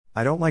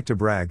I don't like to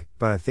brag,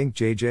 but I think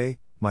JJ,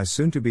 my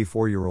soon-to-be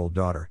 4-year-old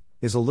daughter,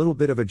 is a little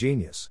bit of a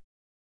genius.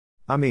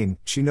 I mean,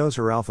 she knows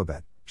her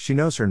alphabet, she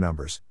knows her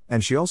numbers,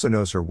 and she also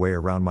knows her way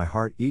around my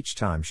heart each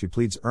time she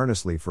pleads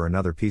earnestly for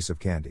another piece of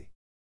candy.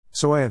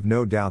 So I have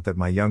no doubt that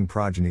my young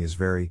progeny is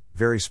very,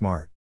 very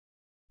smart.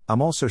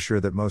 I'm also sure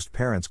that most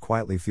parents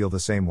quietly feel the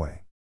same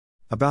way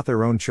about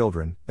their own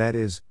children, that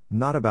is,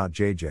 not about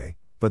JJ,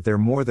 but they're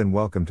more than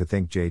welcome to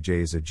think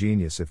JJ is a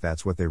genius if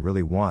that's what they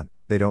really want.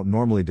 They don't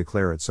normally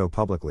declare it so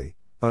publicly,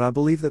 but I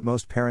believe that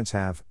most parents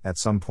have, at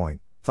some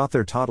point, thought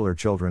their toddler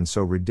children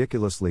so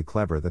ridiculously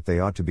clever that they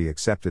ought to be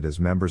accepted as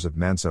members of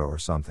Mensa or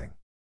something.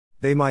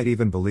 They might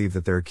even believe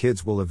that their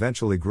kids will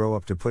eventually grow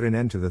up to put an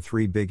end to the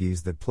three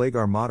biggies that plague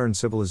our modern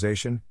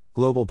civilization: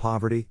 global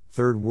poverty,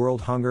 third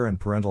world hunger, and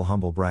parental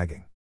humble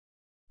bragging.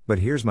 But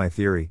here's my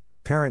theory: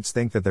 parents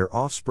think that their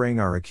offspring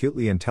are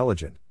acutely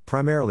intelligent,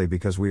 primarily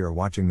because we are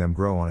watching them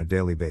grow on a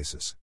daily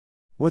basis.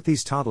 What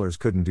these toddlers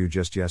couldn't do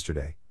just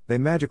yesterday, they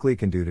magically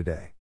can do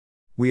today.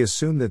 We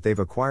assume that they've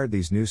acquired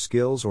these new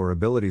skills or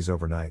abilities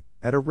overnight,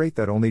 at a rate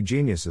that only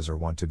geniuses are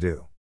wont to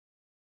do.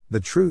 The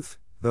truth,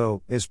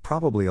 though, is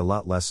probably a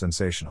lot less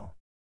sensational.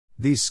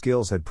 These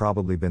skills had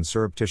probably been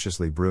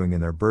surreptitiously brewing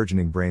in their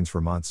burgeoning brains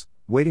for months,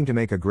 waiting to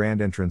make a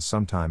grand entrance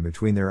sometime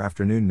between their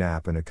afternoon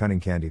nap and a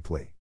cunning candy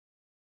plea.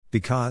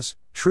 Because,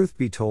 truth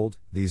be told,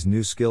 these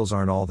new skills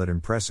aren't all that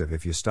impressive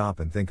if you stop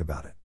and think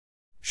about it.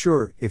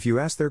 Sure, if you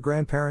ask their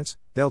grandparents,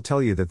 they'll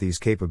tell you that these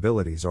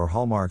capabilities are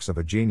hallmarks of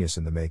a genius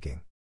in the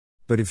making.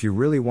 But if you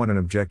really want an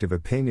objective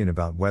opinion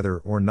about whether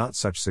or not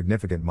such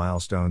significant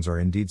milestones are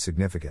indeed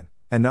significant,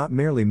 and not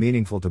merely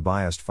meaningful to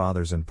biased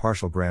fathers and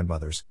partial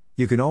grandmothers,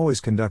 you can always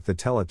conduct the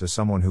 "tell it to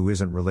someone who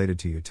isn't related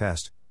to you"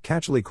 test,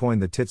 catchily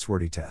coined the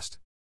Titsworty test.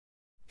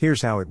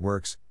 Here's how it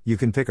works: you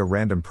can pick a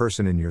random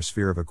person in your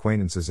sphere of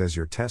acquaintances as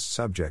your test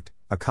subject,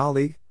 a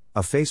colleague,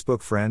 a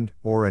Facebook friend,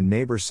 or a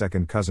neighbor's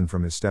second cousin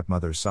from his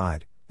stepmother's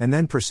side, and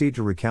then proceed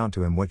to recount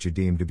to him what you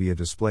deem to be a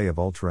display of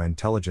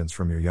ultra-intelligence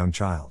from your young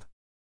child.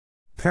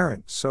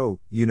 Parent: so,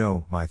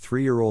 my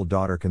 3-year-old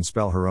daughter can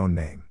spell her own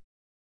name.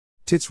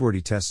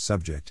 Titsworty test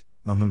subject: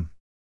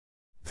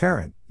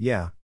 Parent: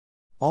 yeah.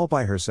 All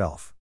by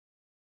herself.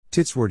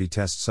 Titsworty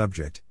test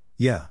subject: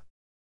 yeah.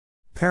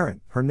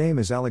 Parent: her name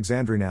is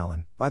Alexandrine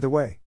Allen, by the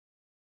way.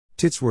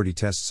 Titsworty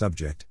test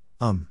subject: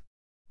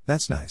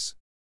 That's nice.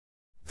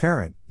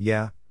 Parent: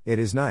 yeah, it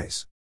is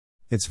nice.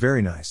 It's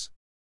very nice.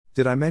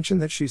 Did I mention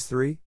that she's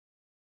 3?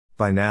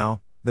 By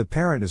now, the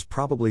parent is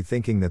probably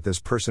thinking that this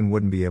person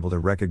wouldn't be able to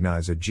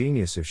recognize a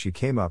genius if she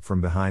came up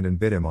from behind and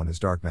bit him on his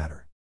dark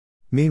matter.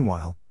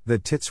 Meanwhile, the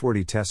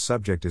Titsworty test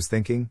subject is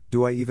thinking,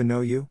 do I even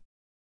know you?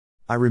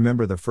 I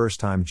remember the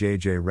first time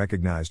JJ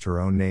recognized her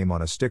own name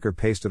on a sticker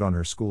pasted on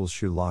her school's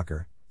shoe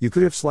locker. You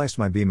could have sliced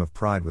my beam of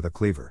pride with a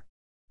cleaver.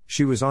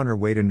 She was on her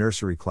way to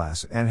nursery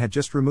class and had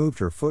just removed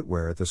her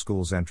footwear at the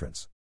school's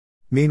entrance.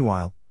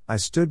 Meanwhile, I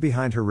stood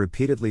behind her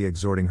repeatedly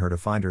exhorting her to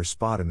find her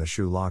spot in the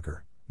shoe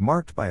locker,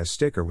 marked by a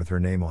sticker with her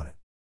name on it.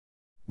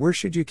 Where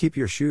should you keep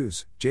your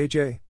shoes,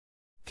 JJ?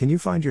 Can you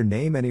find your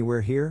name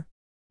anywhere here?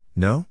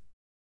 No?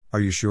 Are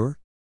you sure?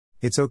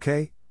 It's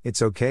okay,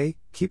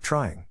 keep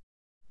trying.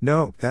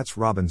 No, that's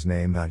Robin's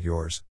name, not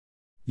yours.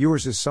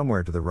 Yours is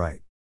somewhere to the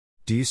right.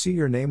 Do you see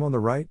your name on the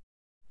right?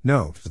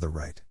 No, to the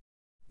right.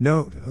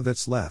 No,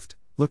 that's left.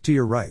 Look to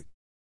your right.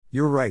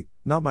 You're right,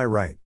 not my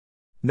right.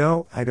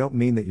 No, I don't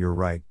mean that you're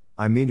right,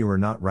 I mean you are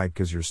not right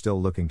because you're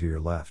still looking to your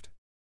left.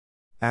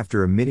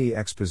 After a mini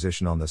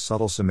exposition on the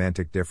subtle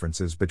semantic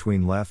differences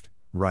between left,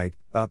 right,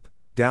 up,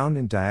 down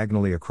and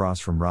diagonally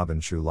across from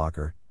Robin's shoe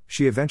locker,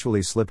 she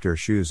eventually slipped her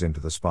shoes into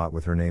the spot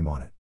with her name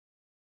on it.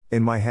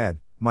 In my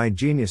head, my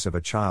genius of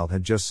a child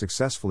had just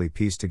successfully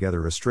pieced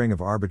together a string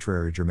of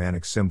arbitrary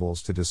Germanic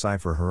symbols to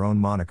decipher her own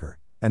moniker,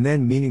 and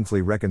then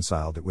meaningfully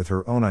reconciled it with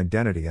her own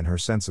identity and her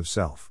sense of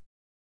self.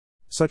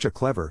 Such a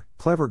clever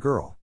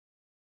girl.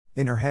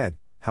 In her head,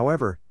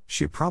 however,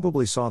 she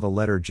probably saw the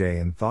letter J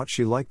and thought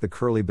she liked the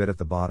curly bit at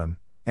the bottom,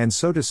 and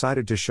so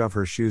decided to shove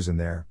her shoes in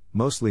there,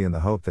 mostly in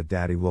the hope that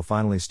Daddy will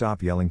finally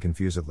stop yelling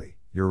confusedly,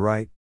 "You're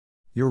right.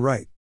 You're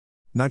right.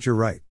 Not you're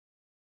right."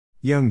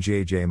 Young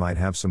JJ might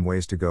have some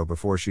ways to go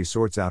before she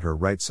sorts out her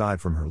right side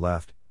from her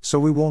left, so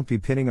we won't be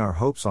pinning our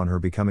hopes on her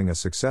becoming a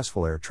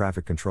successful air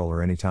traffic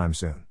controller anytime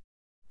soon.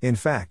 In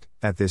fact,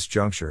 at this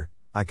juncture,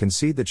 I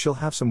concede that she'll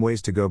have some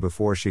ways to go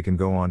before she can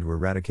go on to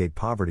eradicate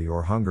poverty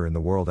or hunger in the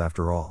world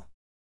after all.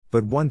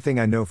 But one thing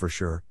I know for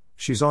sure,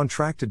 she's on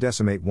track to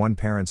decimate one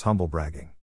parent's humble bragging.